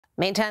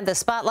Meantime, the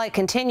spotlight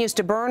continues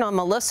to burn on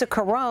Mellissa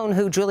Carone,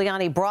 who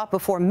Giuliani brought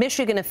before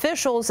Michigan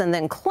officials and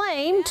then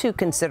claimed, to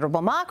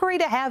considerable mockery,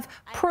 to have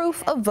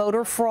proof of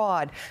voter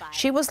fraud.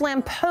 She was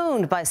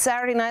lampooned by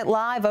Saturday Night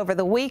Live over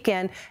the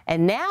weekend,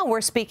 and now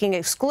we're speaking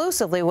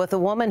exclusively with a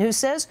woman who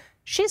says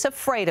she's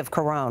afraid of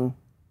Carone.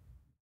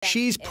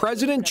 She's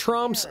President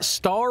Trump's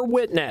star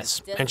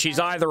witness, and she's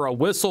either a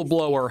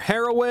whistleblower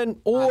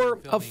heroine or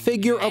a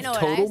figure of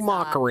total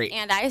mockery.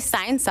 And I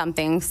signed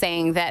something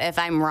saying that if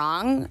I'm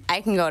wrong,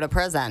 I can go to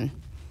prison.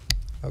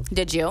 Okay.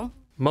 Did you?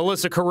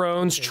 Mellissa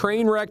Carone's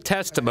train wreck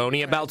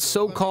testimony about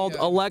so-called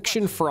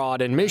election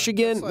fraud in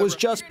Michigan was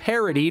just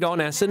parodied on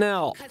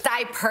SNL.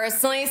 I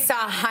personally saw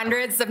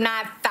hundreds, if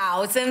not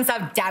thousands,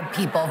 of dead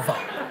people vote.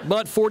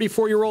 But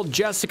 44-year-old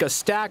Jessica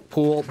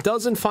Stackpool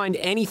doesn't find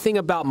anything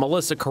about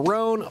Mellissa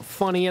Carone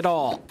funny at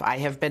all. I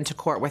have been to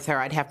court with her,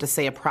 I'd have to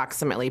say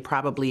approximately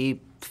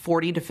probably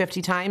 40 to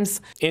 50 times.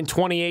 In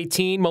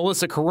 2018,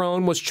 Mellissa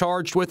Carone was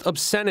charged with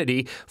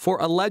obscenity for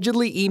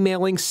allegedly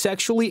emailing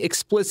sexually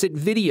explicit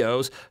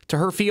videos to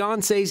her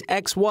fiance's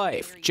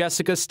ex-wife,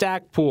 Jessica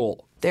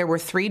Stackpool. There were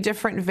 3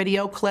 different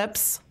video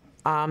clips.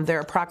 They're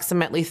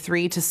approximately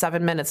 3 to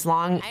 7 minutes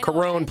long.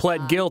 Carone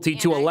pled guilty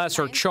to a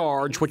lesser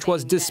charge, which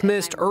was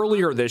dismissed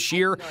earlier this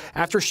year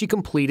after she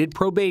completed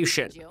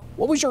probation.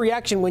 What was your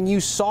reaction when you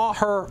saw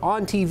her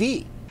on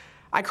TV?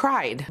 I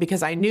cried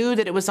because I knew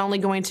that it was only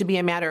going to be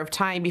a matter of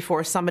time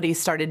before somebody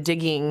started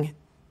digging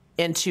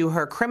into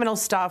her criminal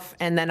stuff,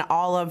 and then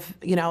all of,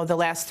 the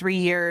last 3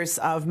 years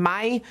of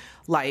my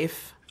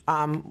life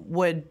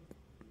would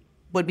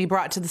be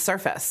brought to the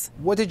surface.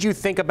 What did you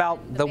think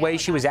about the way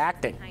she was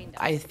acting?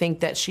 I think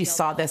that she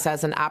saw this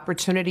as an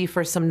opportunity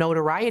for some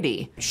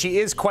notoriety. She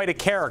is quite a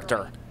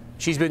character.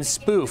 She's been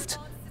spoofed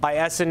by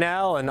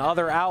SNL and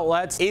other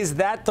outlets. Is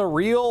that the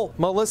real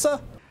Mellissa?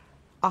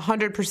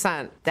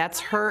 100%. That's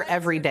her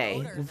every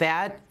day.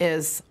 That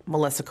is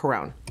Mellissa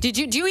Carone. Do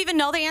you even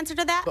know the answer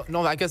to that?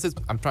 No, I guess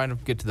I'm trying to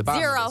get to the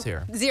bottom of this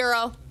here.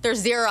 Zero. There's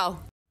zero.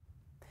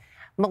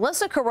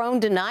 Mellissa Carone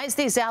denies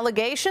these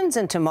allegations,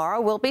 and tomorrow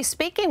we'll be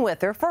speaking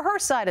with her for her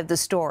side of the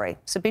story.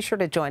 So be sure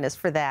to join us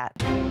for that.